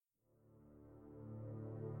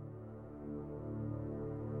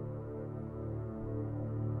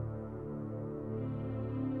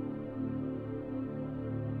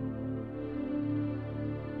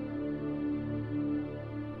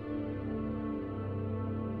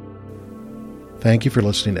Thank you for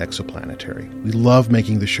listening to Exoplanetary. We love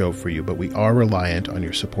making the show for you, but we are reliant on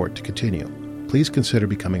your support to continue. Please consider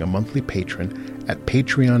becoming a monthly patron at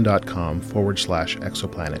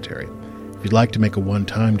patreon.com/exoplanetary. If you'd like to make a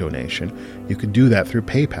one-time donation, you can do that through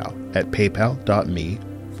PayPal at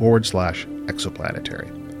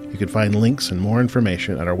paypal.me/exoplanetary. You can find links and more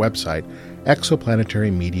information at our website,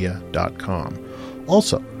 exoplanetarymedia.com.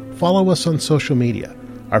 Also, follow us on social media.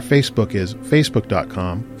 Our Facebook is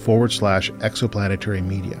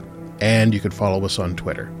facebook.com/exoplanetarymedia. And you can follow us on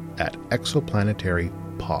Twitter at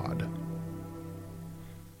exoplanetarypod.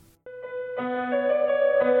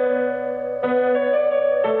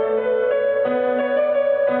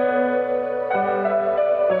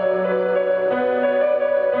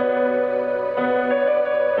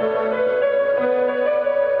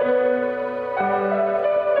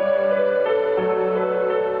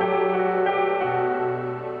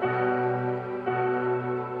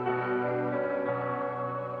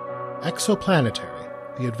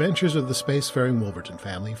 Exoplanetary, the adventures of the spacefaring Wolverton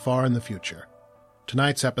family far in the future.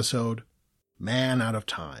 Tonight's episode, Man Out of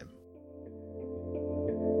Time.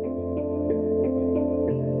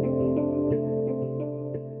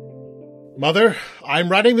 Mother, I'm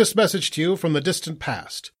writing this message to you from the distant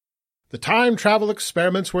past. The time travel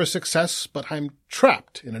experiments were a success, but I'm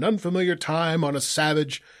trapped in an unfamiliar time on a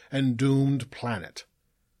savage and doomed planet.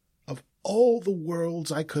 Of all the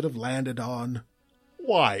worlds I could have landed on,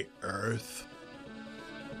 why Earth?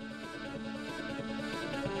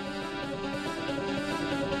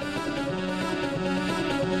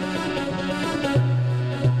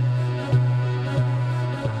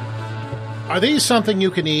 Are these something you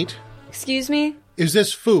can eat? Excuse me? Is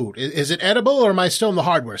this food? Is it edible, or am I still in the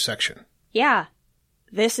hardware section? Yeah,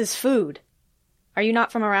 this is food. Are you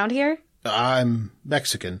not from around here? I'm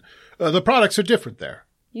Mexican. The products are different there.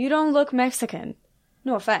 You don't look Mexican.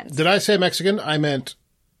 No offense. Did I say Mexican? I meant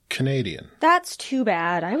Canadian. That's too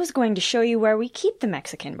bad. I was going to show you where we keep the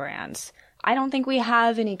Mexican brands. I don't think we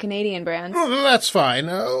have any Canadian brands. Oh, that's fine.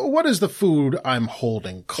 What is the food I'm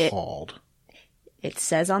holding called? It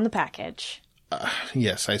says on the package.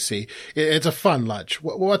 Yes, I see. It's a fun lunch.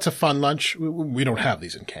 What's a fun lunch? We don't have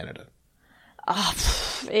these in Canada.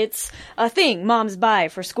 It's a thing moms buy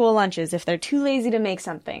for school lunches if they're too lazy to make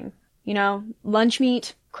something. You know, lunch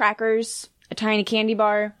meat, crackers, a tiny candy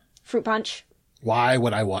bar, fruit punch. Why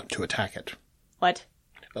would I want to attack it? What?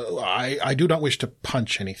 I do not wish to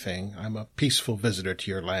punch anything. I'm a peaceful visitor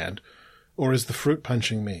to your land. Or is the fruit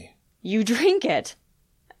punching me? You drink it.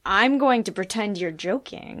 I'm going to pretend you're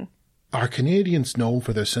joking. Are Canadians known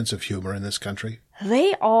for their sense of humor in this country?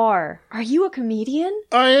 They are. Are you a comedian?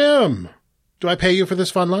 I am. Do I pay you for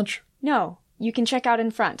this fun lunch? No. You can check out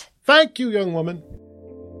in front. Thank you, young woman.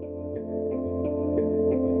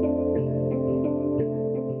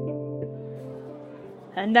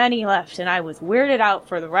 And then he left, and I was weirded out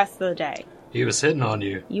for the rest of the day. He was hitting on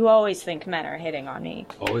you. You always think men are hitting on me.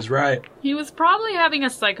 Always right. He was probably having a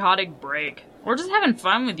psychotic break. Or just having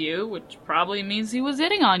fun with you, which probably means he was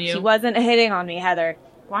hitting on you. He wasn't hitting on me, Heather.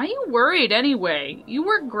 Why are you worried anyway? You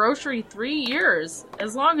worked grocery 3 years,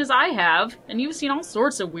 as long as I have, and you've seen all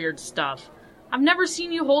sorts of weird stuff. I've never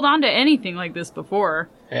seen you hold on to anything like this before.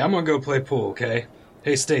 Hey, I'm gonna go play pool, okay?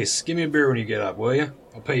 Hey, Stace, give me a beer when you get up, will you?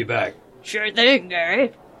 I'll pay you back. Sure thing,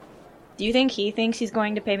 Gary. Do you think he thinks he's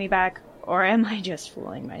going to pay me back? Or am I just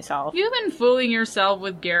fooling myself? You've been fooling yourself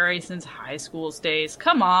with Gary since high school days.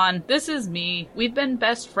 Come on, this is me. We've been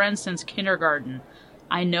best friends since kindergarten.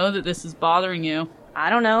 I know that this is bothering you.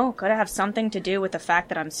 I don't know. Could it have something to do with the fact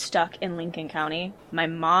that I'm stuck in Lincoln County? My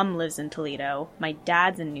mom lives in Toledo. My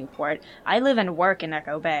dad's in Newport. I live and work in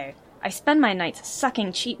Echo Bay. I spend my nights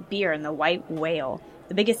sucking cheap beer in the White Whale,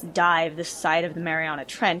 the biggest dive this side of the Mariana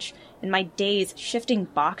Trench, and my days shifting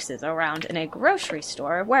boxes around in a grocery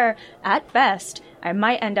store where, at best, I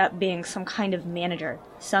might end up being some kind of manager.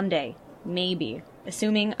 Someday. Maybe.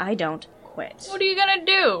 Assuming I don't quit. What are you gonna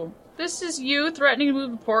do? This is you threatening to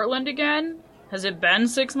move to Portland again? Has it been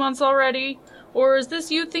 6 months already? Or is this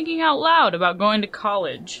you thinking out loud about going to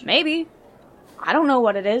college? Maybe. I don't know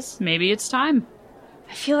what it is. Maybe it's time.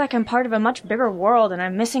 I feel like I'm part of a much bigger world and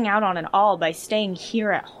I'm missing out on it all by staying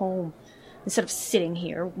here at home. Instead of sitting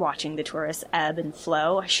here watching the tourists ebb and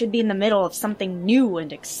flow, I should be in the middle of something new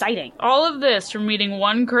and exciting. All of this from meeting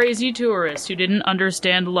one crazy tourist who didn't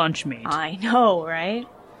understand lunch meat. I know, right?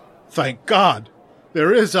 Thank God.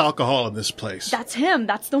 There is alcohol in this place. That's him.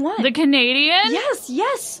 That's the one. The Canadian? Yes,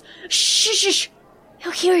 yes. Shh, shh, shh.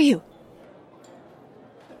 He'll hear you.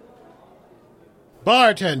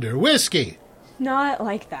 Bartender, whiskey. Not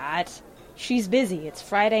like that. She's busy. It's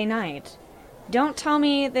Friday night. Don't tell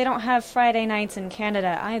me they don't have Friday nights in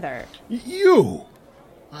Canada either. You!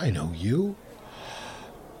 I know you.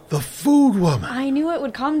 The food woman. I knew it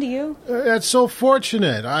would come to you. That's so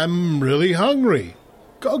fortunate. I'm really hungry.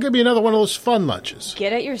 Go get me another one of those fun lunches.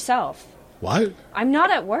 Get it yourself. What? I'm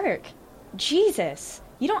not at work. Jesus.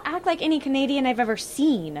 You don't act like any Canadian I've ever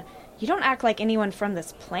seen. You don't act like anyone from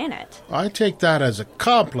this planet. I take that as a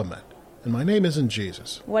compliment. And my name isn't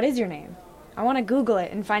Jesus. What is your name? I want to Google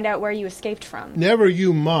it and find out where you escaped from. Never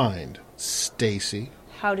you mind, Stacy.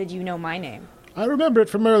 How did you know my name? I remember it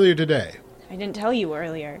from earlier today. I didn't tell you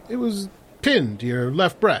earlier. It was pinned to your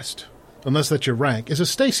left breast. Unless that's your rank. Is a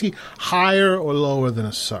Stacy higher or lower than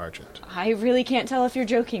a sergeant? I really can't tell if you're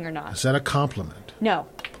joking or not. Is that a compliment? No.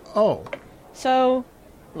 Oh. So,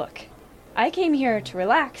 look. I came here to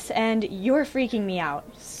relax, and you're freaking me out.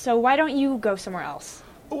 So why don't you go somewhere else?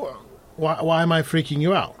 Why am I freaking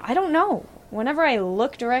you out? I don't know. Whenever I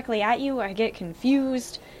look directly at you, I get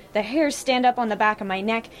confused. The hairs stand up on the back of my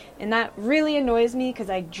neck, and that really annoys me because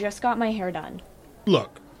I just got my hair done.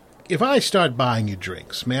 Look, if I start buying you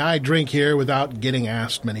drinks, may I drink here without getting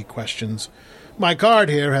asked many questions? My card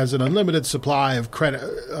here has an unlimited supply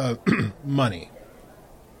of money.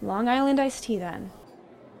 Long Island iced tea, then.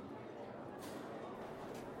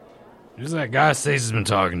 Who's that guy Stacey's been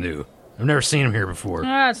talking to? I've never seen him here before.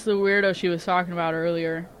 That's the weirdo she was talking about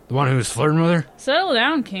earlier. The one who was flirting with her? Settle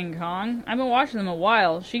down, King Kong. I've been watching them a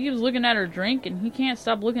while. She keeps looking at her drink, and he can't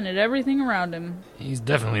stop looking at everything around him. He's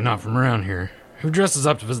definitely not from around here. Who dresses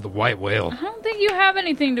up to visit the white whale? I don't think you have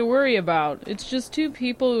anything to worry about. It's just two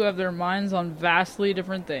people who have their minds on vastly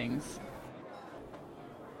different things.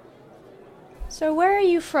 So where are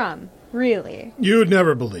you from, really? You'd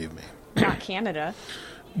never believe me. Not Canada.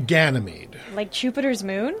 Ganymede. Like Jupiter's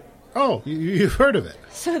moon? Oh, you've heard of it.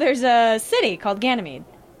 So there's a city called Ganymede.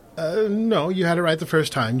 No, you had it right the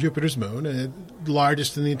first time. Jupiter's moon,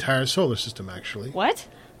 largest in the entire solar system, actually. What?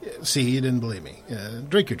 See, you didn't believe me.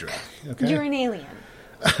 Drink your drink, okay? You're an alien.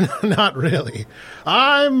 Not really.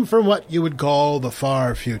 I'm from what you would call the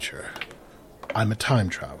far future. I'm a time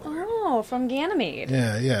traveler. Oh, from Ganymede.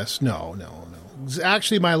 No.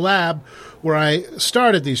 Actually, my lab where I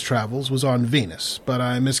started these travels was on Venus, but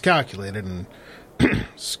I miscalculated and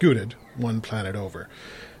scooted one planet over.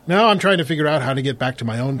 Now I'm trying to figure out how to get back to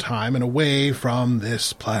my own time and away from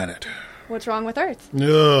this planet. What's wrong with Earth?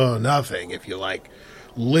 No, nothing, if you like.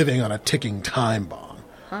 Living on a ticking time bomb.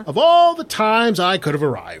 Huh? Of all the times I could have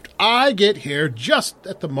arrived, I get here just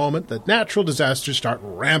at the moment that natural disasters start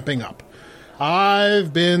ramping up.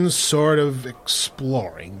 I've been sort of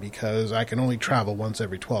exploring because I can only travel once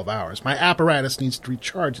every 12 hours. My apparatus needs to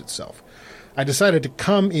recharge itself. I decided to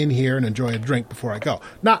come in here and enjoy a drink before I go.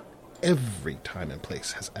 Not every time and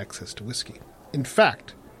place has access to whiskey. In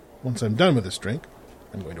fact, once I'm done with this drink,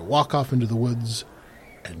 I'm going to walk off into the woods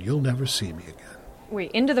and you'll never see me again.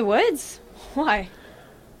 Wait, into the woods? Why?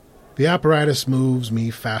 The apparatus moves me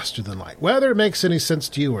faster than light. Whether it makes any sense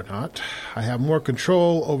to you or not, I have more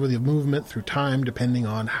control over the movement through time depending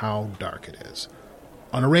on how dark it is.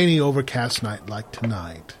 On a rainy, overcast night like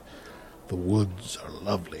tonight, the woods are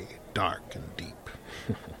lovely, dark and deep.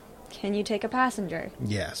 Can you take a passenger?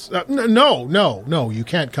 Yes. No, you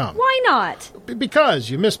can't come. Why not? Because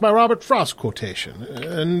you missed my Robert Frost quotation,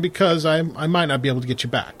 and because I might not be able to get you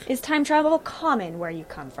back. Is time travel common where you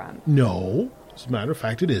come from? No. As a matter of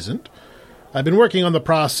fact, it isn't. I've been working on the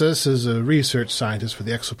process as a research scientist for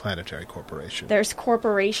the Exoplanetary Corporation. There's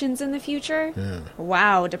corporations in the future? Yeah.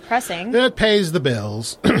 Wow, depressing. It pays the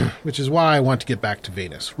bills, which is why I want to get back to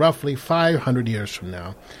Venus, roughly 500 years from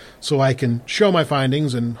now, so I can show my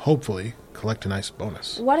findings and hopefully collect a nice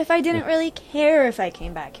bonus. What if I didn't really care if I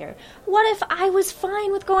came back here? What if I was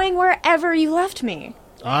fine with going wherever you left me?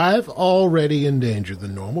 I've already endangered the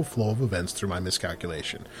normal flow of events through my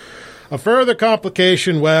miscalculation. A further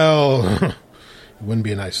complication, well, it wouldn't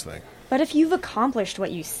be a nice thing. But if you've accomplished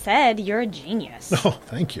what you said, you're a genius. Oh,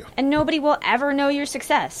 thank you. And nobody will ever know your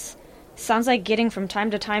success. Sounds like getting from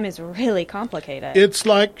time to time is really complicated. It's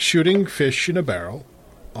like shooting fish in a barrel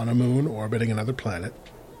on a moon orbiting another planet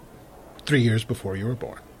 3 years before you were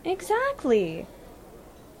born. Exactly.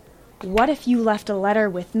 What if you left a letter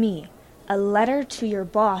with me? A letter to your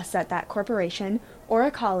boss at that corporation, or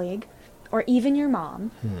a colleague, or even your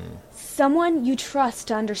mom. Someone you trust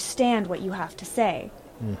to understand what you have to say.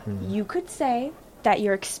 Mm-hmm. You could say that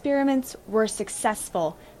your experiments were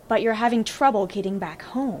successful, but you're having trouble getting back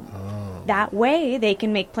home. Oh. That way, they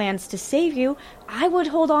can make plans to save you. I would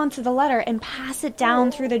hold on to the letter and pass it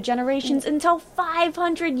down through the generations until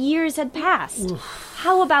 500 years had passed. Oof.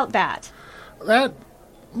 How about that? That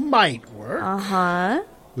might work. Uh-huh.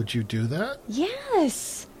 Would you do that?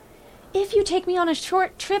 Yes. If you take me on a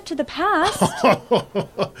short trip to the past.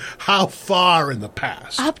 How far in the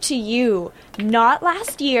past? Up to you. Not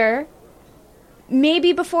last year.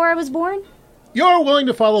 Maybe before I was born? You're willing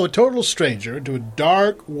to follow a total stranger into a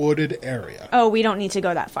dark, wooded area. Oh, we don't need to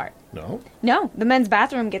go that far. No? No, the men's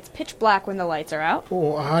bathroom gets pitch black when the lights are out.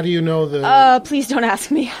 Well, how do you know the... Please don't ask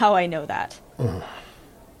me how I know that. All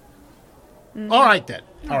right, then.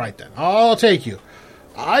 I'll take you.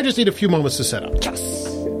 I just need a few moments to set up. Yes.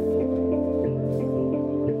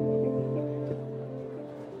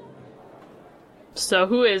 So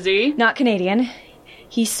who is he? Not Canadian.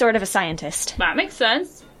 He's sort of a scientist. That makes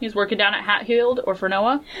sense. He's working down at Hatfield or for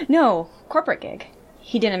Noah? No, corporate gig.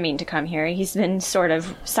 He didn't mean to come here. He's been sort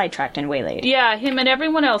of sidetracked and waylaid. Yeah, him and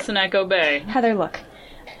everyone else in Echo Bay. Heather, look.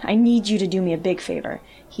 I need you to do me a big favor.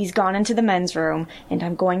 He's gone into the men's room, and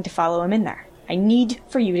I'm going to follow him in there. I need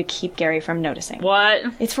for you to keep Gary from noticing. What?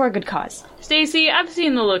 It's for a good cause. Stacy, I've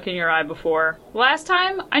seen the look in your eye before. Last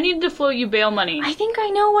time, I needed to float you bail money. I think I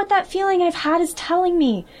know what that feeling I've had is telling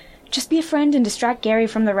me. Just be a friend and distract Gary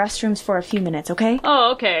from the restrooms for a few minutes, okay?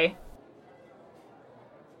 Oh, okay.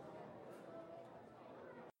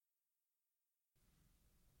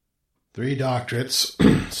 Three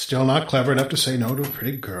doctorates. Still not clever enough to say no to a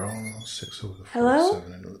pretty girl. 6 over the 4, Hello?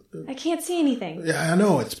 7. I can't see anything. Yeah, I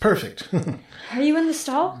know. It's perfect. Are you in the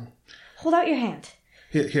stall? Hold out your hand.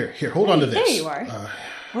 Here. Hold on to this. There you are.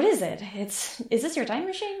 What is it? Is this your time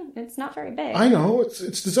machine? It's not very big. I know.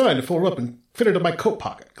 It's designed to fold up and fit into my coat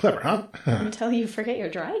pocket. Clever, huh? Until you forget your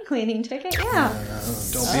dry cleaning ticket? Yeah.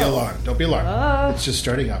 Don't be alarmed. It's just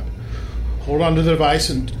starting up. Hold on to the device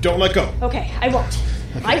and don't let go. Okay, I won't.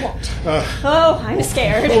 I won't. I'm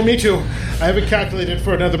scared. Oh, me too. I haven't calculated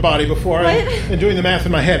for another body before, and doing the math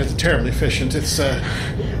in my head is terribly efficient. It's,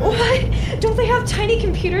 What? Don't they have tiny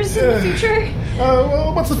computers in the future?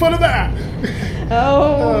 Well, what's the fun of that?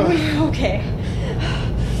 Okay.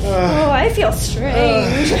 I feel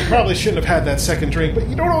strange. Probably shouldn't have had that second drink, but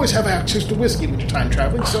you don't always have access to whiskey when you're time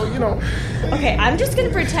traveling, so, Okay, I'm just gonna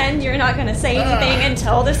pretend you're not gonna say anything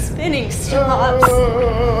until the spinning stops.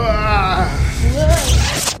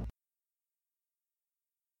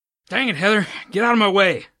 Dang it, Heather. Get out of my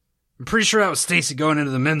way. I'm pretty sure that was Stacy going into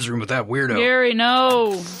the men's room with that weirdo. Gary,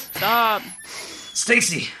 no. Stop.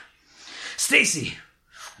 Stacy!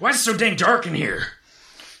 Why is it so dang dark in here?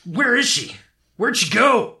 Where is she? Where'd she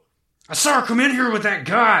go? I saw her come in here with that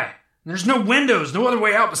guy. And there's no windows, no other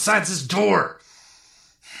way out besides this door.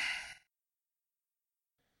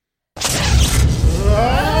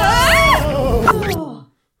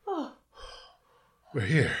 We're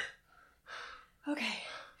here. Okay.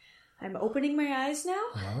 I'm opening my eyes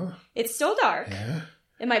now. It's still dark. Yeah?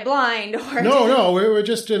 Am I blind or... No, we were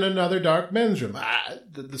just in another dark men's room.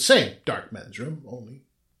 The same dark men's room, only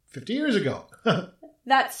 50 years ago.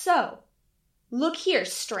 That's so. Look here,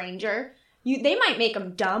 stranger. They might make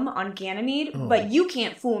them dumb on Ganymede, but you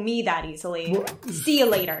can't fool me that easily. See you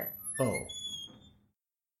later. Oh.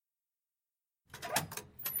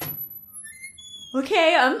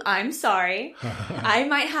 Okay, I'm sorry. I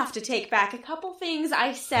might have to take back a couple things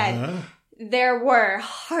I said. There were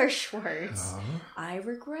harsh words. I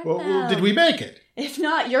regret them. Well, did we make it? If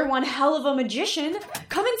not, you're one hell of a magician.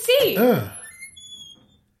 Come and see.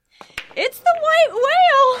 It's the white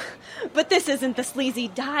whale! But this isn't the sleazy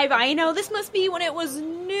dive. I know. This must be when it was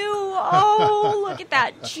new. Oh, look at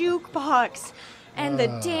that jukebox. And the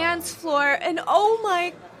dance floor. And oh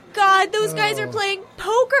my God, those guys are playing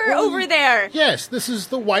poker over there. Yes, this is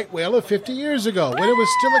the white whale of 50 years ago, when it was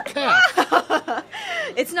still a cat.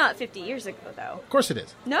 It's not 50 years ago, though. Of course it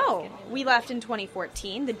is. No, we left in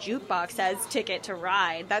 2014. The jukebox says Ticket to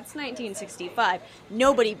Ride. That's 1965.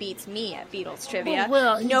 Nobody beats me at Beatles trivia.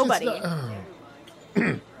 Well, nobody.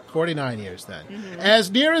 49 years then. Mm-hmm.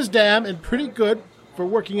 As near as damn and pretty good for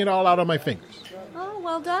working it all out on my fingers. Oh,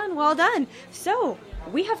 well done. So,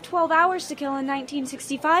 we have 12 hours to kill in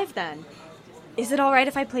 1965 then. Is it all right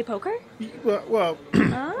if I play poker? Well,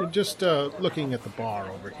 just looking at the bar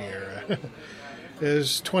over here,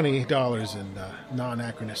 there's $20 in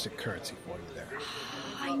non-anachronistic currency for you there.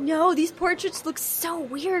 I know, these portraits look so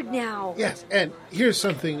weird now. Yes, and here's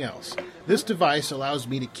something else. This device allows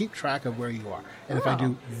me to keep track of where you are. And if I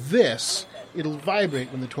do this, it'll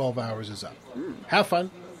vibrate when the 12 hours is up. Have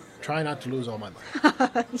fun. Try not to lose all my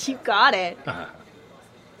money. You got it.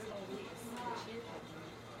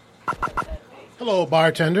 Hello,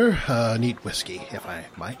 bartender. Neat whiskey, if I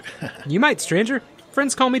might. You might, stranger.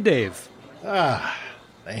 Friends call me Dave.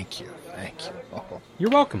 Thank you. Oh.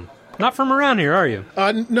 You're welcome. Not from around here, are you?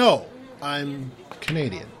 No. I'm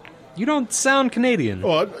Canadian. You don't sound Canadian.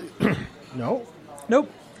 Oh, no?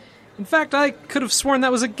 Nope. In fact, I could have sworn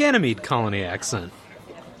that was a Ganymede colony accent.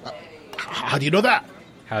 How do you know that?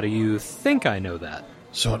 How do you think I know that?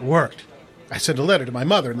 So it worked. I sent a letter to my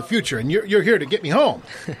mother in the future, and you're here to get me home.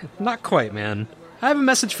 Not quite, man. I have a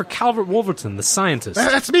message for Calvert Wolverton, the scientist.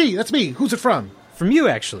 That's me. Who's it from? From you,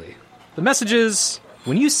 actually. The message is,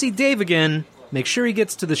 when you see Dave again, make sure he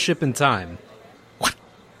gets to the ship in time. What?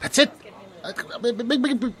 That's it?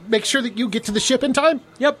 Make sure that you get to the ship in time?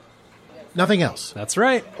 Yep, Nothing else? that's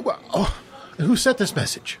right. And who sent this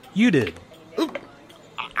message? You did.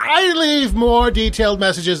 I leave more detailed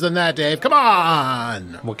messages than that, Dave. Come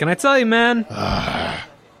on! What can I tell you, man?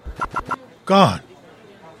 Gone.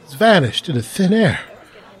 It's vanished into thin air.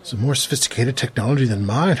 It's a more sophisticated technology than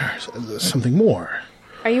mine, or something more.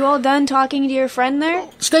 Are you all done talking to your friend there?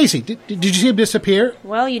 Stacy, did you see him disappear?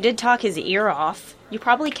 Well, you did talk his ear off. You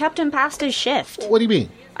probably kept him past his shift. What do you mean?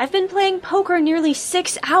 I've been playing poker nearly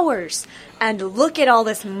 6 hours, and look at all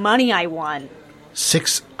this money I won.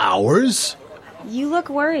 6 hours? You look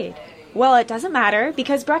worried. Well, it doesn't matter,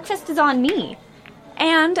 because breakfast is on me.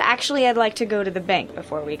 And actually, I'd like to go to the bank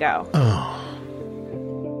before we go.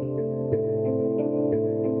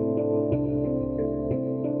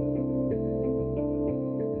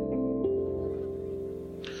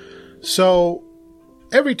 So,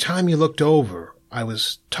 every time you looked over, I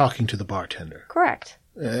was talking to the bartender. Correct.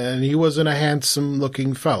 And he wasn't a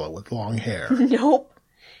handsome-looking fellow with long hair. Nope.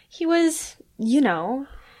 He was,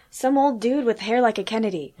 some old dude with hair like a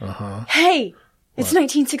Kennedy. Hey! It's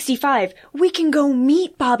 1965. We can go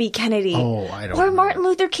meet Bobby Kennedy. Oh, I don't Or know. Martin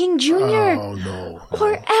Luther King Jr. Oh, no.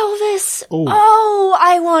 Or Elvis. Oh.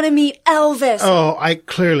 I want to meet Elvis. Oh, I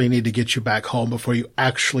clearly need to get you back home before you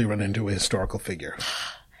actually run into a historical figure.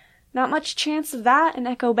 Not much chance of that in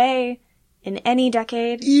Echo Bay. In any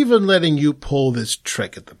decade. Even letting you pull this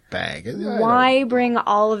trick at the bank. Why bring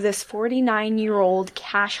all of this 49-year-old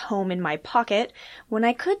cash home in my pocket when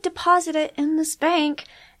I could deposit it in this bank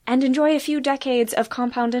and enjoy a few decades of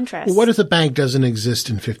compound interest? Well, what if the bank doesn't exist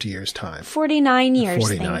in 50 years' time? 49 years,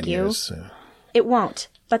 49 thank you. years. It won't,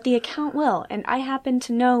 but the account will, and I happen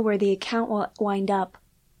to know where the account will wind up.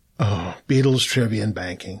 Oh, Beatles, trivia, and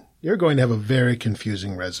banking. You're going to have a very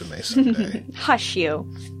confusing resume someday. Hush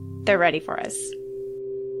you. They're ready for us.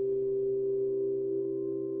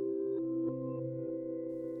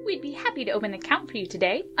 We'd be happy to open an account for you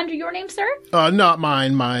today. Under your name, sir? Not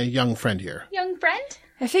mine, my young friend here. Young friend?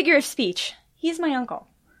 A figure of speech. He's my uncle.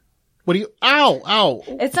 What do you... Ow!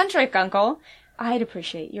 Eccentric uncle. I'd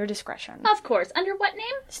appreciate your discretion. Of course. Under what name?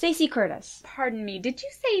 Stacy Curtis. Pardon me, did you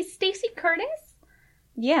say Stacy Curtis?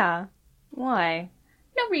 Yeah. Why?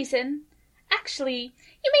 No reason. Actually,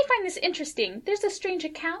 you may find this interesting. There's a strange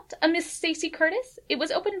account, a Miss Stacy Curtis. It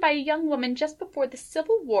was opened by a young woman just before the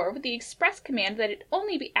Civil War with the express command that it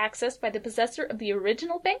only be accessed by the possessor of the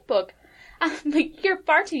original bank book. But you're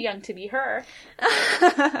far too young to be her.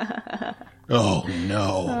 Oh,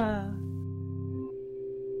 no.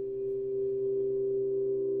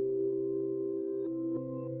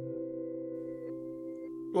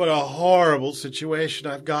 What a horrible situation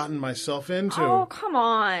I've gotten myself into. Oh, come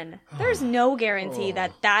on. There's no guarantee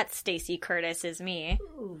that Stacy Curtis is me.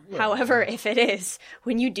 However, if it is,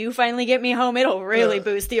 when you do finally get me home, it'll really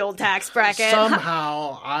boost the old tax bracket.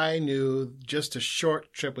 Somehow I knew just a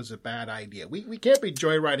short trip was a bad idea. We can't be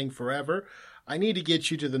joyriding forever. I need to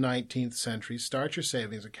get you to the 19th century, start your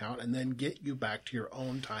savings account, and then get you back to your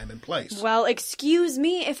own time and place. Well, excuse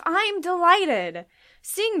me if I'm delighted.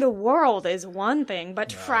 Seeing the world is one thing, but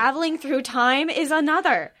traveling through time is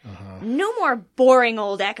another. No more boring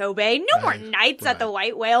old Echo Bay. No more nights at the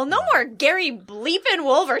White Whale. No more Gary Bleepin'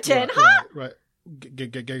 Wolverton, huh? Right.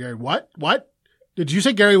 Gary, what? What? Did you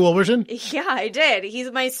say Gary Wolverton? Yeah, I did. He's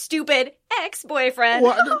my stupid ex-boyfriend.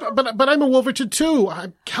 Well, but I'm a Wolverton too.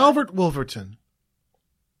 I'm Calvert Wolverton.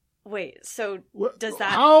 Wait, so does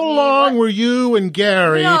that How mean long were you and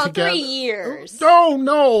Gary No, together? 3 years.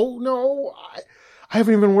 No. I have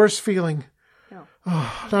an even worse feeling. No.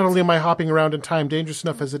 Oh, not only am I hopping around in time dangerous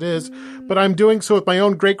enough as it is, but I'm doing so with my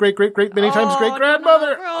own great many times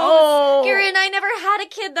great-grandmother. No, Gary and I never had a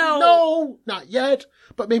kid, though. No, not yet.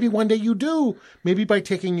 But maybe one day you do. Maybe by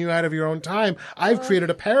taking you out of your own time, I've created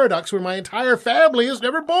a paradox where my entire family is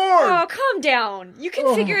never born. Oh, calm down. You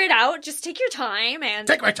can figure it out. Just take your time and...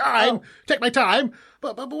 Take my time.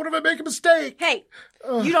 But what if I make a mistake? Hey,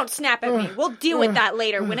 you don't snap at me. We'll deal with that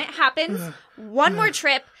later. When it happens, one more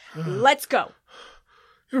trip. Let's go.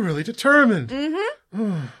 You're really determined.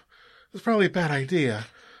 Mm-hmm. It's probably a bad idea.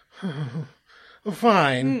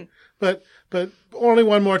 Fine. But only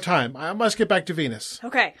one more time. I must get back to Venus.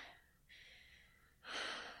 Okay.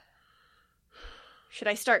 Should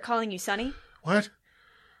I start calling you Sonny? What?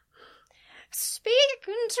 Speak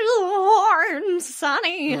into the horn,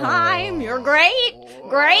 Sonny. I'm your great,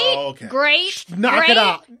 great, Okay. great, Knock great... it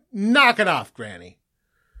off. Knock it off, Granny.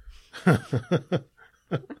 The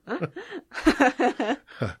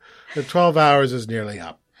 12 hours is nearly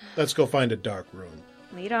up. Let's go find a dark room.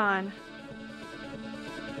 Lead on.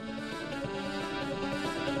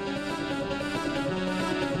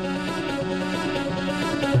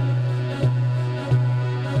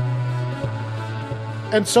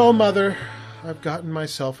 And so, Mother, I've gotten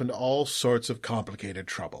myself into all sorts of complicated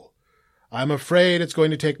trouble. I'm afraid it's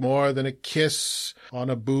going to take more than a kiss on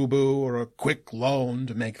a boo-boo or a quick loan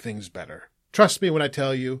to make things better. Trust me when I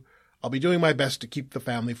tell you, I'll be doing my best to keep the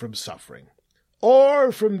family from suffering,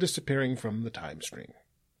 or from disappearing from the time stream.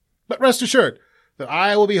 But rest assured that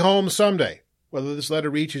I will be home someday, whether this letter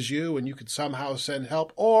reaches you and you can somehow send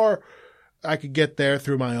help, or I could get there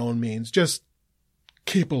through my own means. Just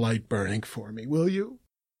keep a light burning for me, will you?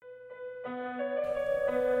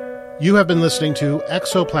 You have been listening to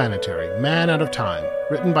Exoplanetary, Man Out of Time,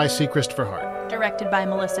 written by C. Christopher Hart. Directed by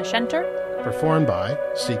Melissa Shenter. Performed by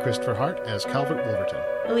C. Christopher Hart as Calvert Wolverton.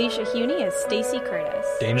 Alicia Huney as Stacy Curtis.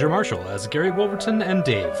 Danger Marshall as Gary Wolverton and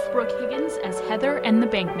Dave. Brooke Higgins as Heather and the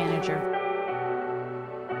bank manager.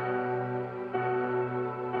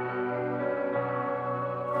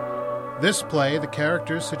 This play, the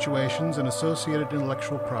characters, situations, and associated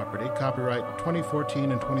intellectual property, copyright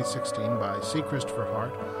 2014 and 2016 by C. Christopher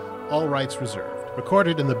Hart, all rights reserved.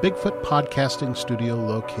 Recorded in the Bigfoot Podcasting Studio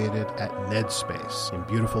located at Ned Space in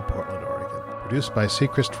beautiful Portland, Oregon. Produced by C.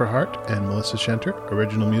 Christopher Hart and Melissa Shenter.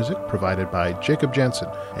 Original music provided by Jacob Jensen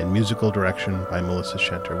and musical direction by Melissa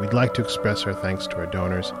Shenter. We'd like to express our thanks to our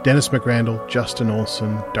donors, Dennis McRandall, Justin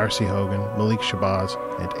Olson, Darcy Hogan, Malik Shabazz,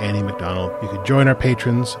 and Annie McDonald. You can join our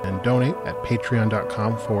patrons and donate at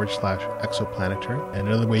patreon.com/exoplanetary. And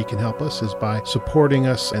another way you can help us is by supporting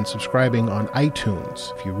us and subscribing on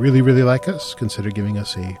iTunes. If you really, really like us, consider giving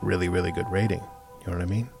us a really, really good rating. You know what I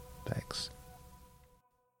mean? Thanks.